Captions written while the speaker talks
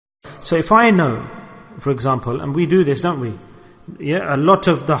So if I know, for example, and we do this, don't we? Yeah, a lot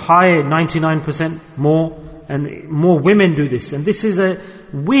of the high 99% more, and more women do this. And this is a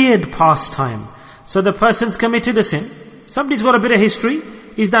weird pastime. So the person's committed a sin. Somebody's got a bit of history.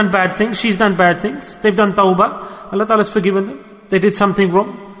 He's done bad things. She's done bad things. They've done tawbah. Allah Ta'ala's forgiven them. They did something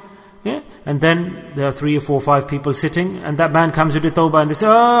wrong. Yeah? And then there are 3 or 4 or 5 people sitting, and that man comes with the tawbah and they say,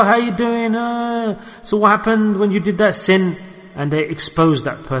 oh, how you doing? So what happened when you did that sin? And they expose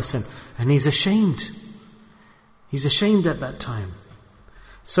that person. And he's ashamed. He's ashamed at that time.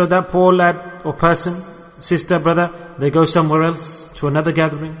 So that poor lad or person, sister, brother, they go somewhere else to another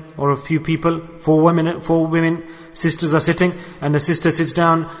gathering, or a few people, 4 women, sisters are sitting, and the sister sits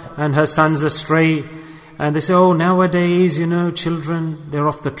down and her son's astray. And they say, oh, nowadays, children, they're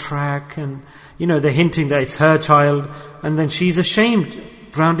off the track, and, they're hinting that it's her child, and then she's ashamed,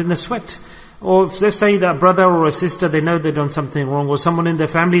 drowned in the sweat. Or if they say that brother or a sister, they know they've done something wrong, or someone in their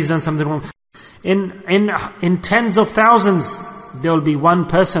family has done something wrong. In tens of thousands, there will be one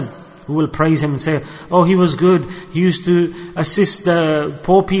person who will praise him and say, oh, he was good. He used to assist the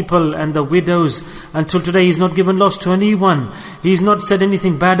poor people and the widows. Until today, he's not given loss to anyone. He's not said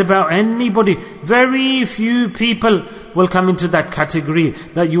anything bad about anybody. Very few people will come into that category,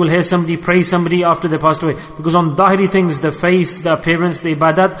 that you will hear somebody praise somebody after they passed away. Because on dhahiri things, the face, the appearance, the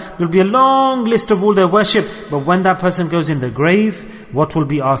ibadat, there will be a long list of all their worship. But when that person goes in the grave, what will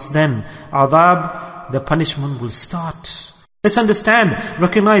be asked then? Adhab, the punishment will start. Let's understand,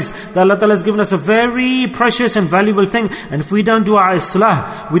 recognize that Allah Ta'ala has given us a very precious and valuable thing. And if we don't do our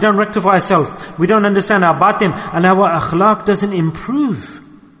islah, we don't rectify ourselves, we don't understand our batin, and our akhlaq doesn't improve.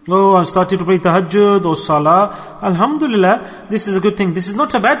 Oh, I'm starting to pray tahajjud or salah. Alhamdulillah, this is a good thing. This is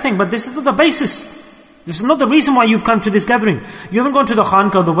not a bad thing, but this is not the basis. This is not the reason why you've come to this gathering. You haven't gone to the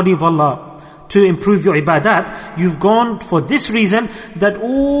khanqah, the wali of Allah, to improve your ibadat. You've gone for this reason, that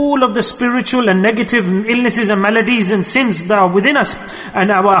all of the spiritual and negative illnesses and maladies and sins that are within us, and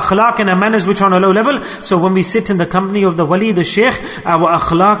our akhlaq and our manners which are on a low level, so when we sit in the company of the wali, the sheikh, our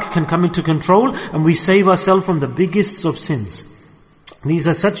akhlaq can come into control, and we save ourselves from the biggest of sins. These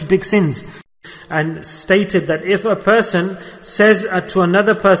are such big sins. And stated that if a person says to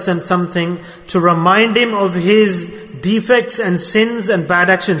another person something to remind him of his defects and sins and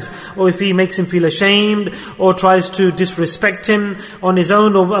bad actions, or if he makes him feel ashamed, or tries to disrespect him on his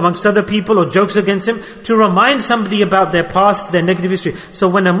own or amongst other people, or jokes against him, to remind somebody about their past, their negative history. So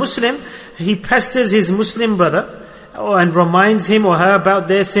when a Muslim, he pesters his Muslim brother, and reminds him or her about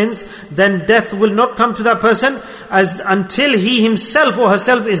their sins, then death will not come to that person until he himself or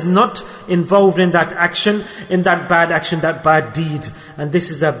herself is not involved in that action, that bad deed. And this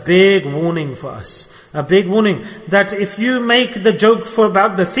is a big warning for us. A big warning that if you make the joke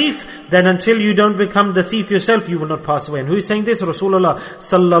about the thief, then until you don't become the thief yourself, you will not pass away. And who is saying this? Rasulullah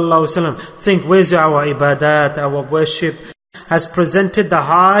sallallahu alaihi wasallam. Think, where's our ibadat, our worship? Has presented the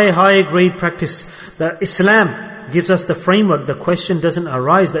high grade practice. That Islam gives us the framework. The question doesn't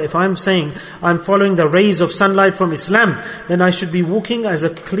arise that if I'm saying I'm following the rays of sunlight from Islam, then I should be walking as a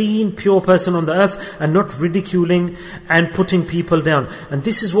clean, pure person on the earth, and not ridiculing and putting people down. And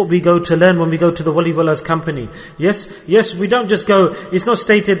this is what we go to learn when we go to the Wali of Allah's company. Yes, we don't just go, it's not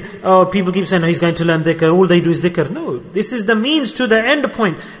stated, people keep saying, he's going to learn dhikr, all they do is dhikr. No, this is the means to the end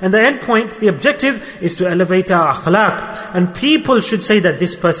point. And the end point, the objective, is to elevate our akhlaq. And people should say that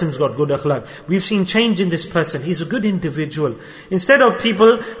this person's got good akhlaq. We've seen change in this person. He's a good individual. Instead of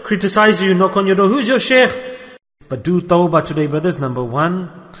people criticize you, knock on your door, who's your sheikh? But do tawbah today, brothers. Number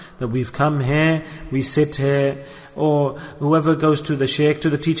one, that we've come here, we sit here, or whoever goes to the sheikh, to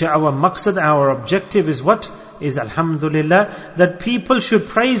the teacher, our maqsad, our objective is what? Is alhamdulillah, that people should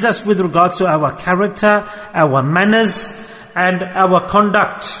praise us with regards to our character, our manners, and our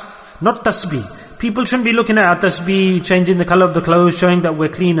conduct. Not tasbih. People shouldn't be looking at our tasbih, changing the color of the clothes, showing that we're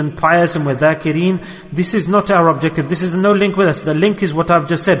clean and pious and we're dhakireen. This is not our objective. This is no link with us. The link is what I've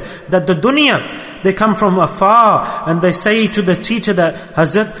just said. That the dunya, they come from afar and they say to the teacher that,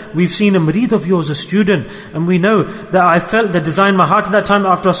 Hazrat, we've seen a murid of yours, a student, and we know that I felt the desire in my heart at that time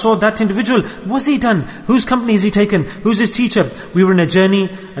after I saw that individual. What's he done? Whose company has he taken? Who's his teacher? We were in a journey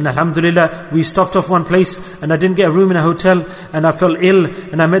and alhamdulillah, we stopped off one place and I didn't get a room in a hotel and I felt ill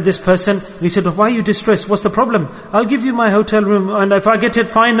and I met this person. And he said, why are you distressed? What's the problem? I'll give you my hotel room and if I get it,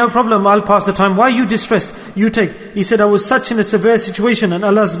 fine, no problem, I'll pass the time. Why are you distressed? You take. He said, I was such in a severe situation and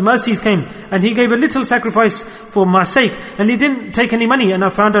Allah's mercies came and He gave a little sacrifice for my sake and He didn't take any money. And I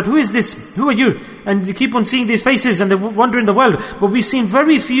found out, who is this? Who are you? And you keep on seeing these faces and they wander in the world. But we've seen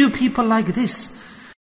very few people like this.